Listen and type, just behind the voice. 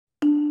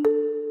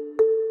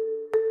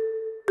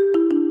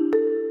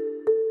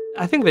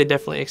I think they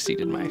definitely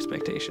exceeded my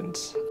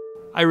expectations.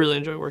 I really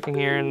enjoy working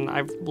here, and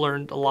I've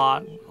learned a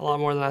lot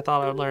more than I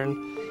thought I would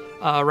learn.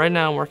 Right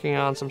now I'm working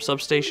on some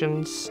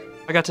substations.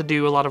 I got to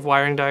do a lot of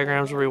wiring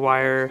diagrams where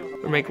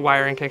we make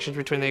wiring connections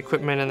between the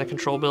equipment and the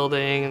control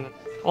building, and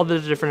all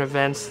the different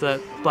events that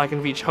Black &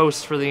 Veatch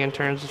hosts for the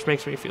interns, which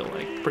makes me feel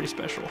like pretty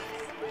special.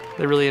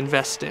 They really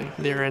invest in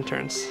their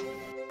interns.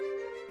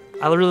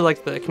 I really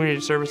like the community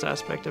service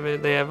aspect of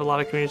it. They have a lot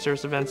of community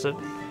service events that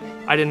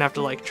I didn't have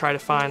to like try to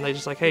find. They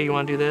just like, hey, you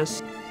want to do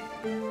this?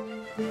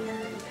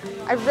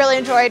 I really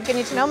enjoyed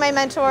getting to know my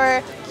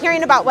mentor,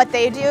 hearing about what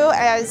they do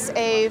as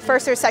a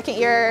first or second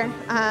year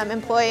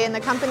employee in the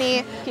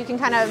company. You can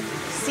kind of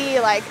see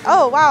like,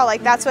 oh wow,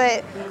 like that's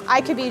what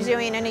I could be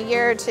doing in a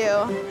year or two.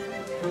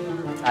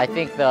 I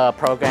think the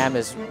program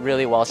is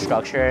really well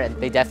structured, and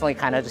they definitely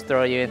kind of just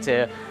throw you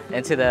into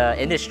the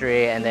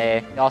industry, and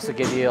they also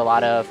give you a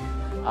lot of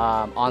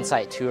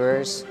on-site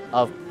tours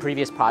of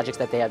previous projects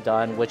that they have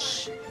done,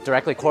 which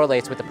directly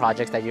correlates with the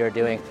projects that you're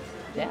doing.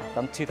 Yeah,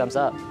 two thumbs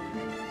up.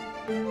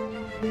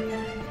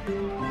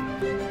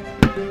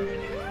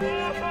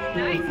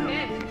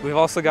 We've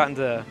also gotten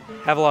to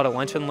have a lot of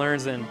lunch and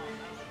learns and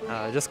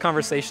just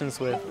conversations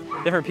with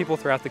different people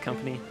throughout the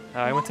company.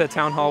 I went to a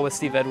town hall with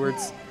Steve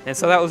Edwards, and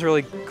so that was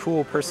really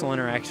cool personal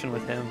interaction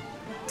with him.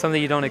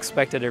 Something you don't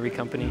expect at every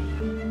company.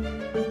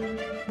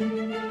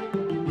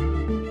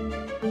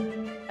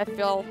 I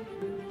feel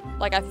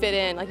like I fit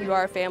in, like you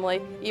are a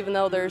family, even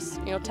though there's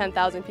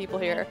 10,000 people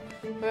here.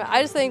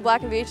 I just think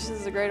Black & Veatch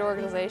is a great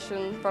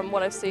organization from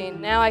what I've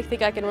seen. Now I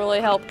think I can really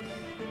help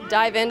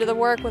dive into the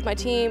work with my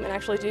team and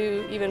actually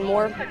do even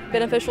more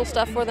beneficial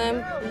stuff for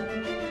them.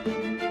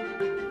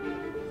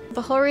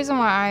 The whole reason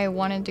why I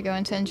wanted to go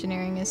into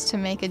engineering is to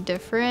make a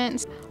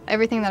difference.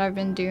 Everything that I've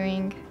been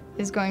doing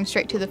is going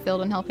straight to the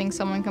field and helping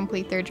someone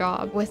complete their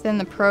job. Within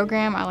the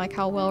program, I like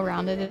how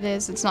well-rounded it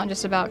is. It's not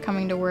just about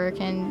coming to work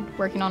and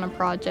working on a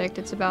project.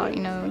 It's about,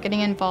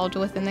 getting involved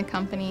within the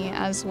company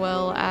as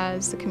well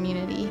as the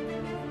community.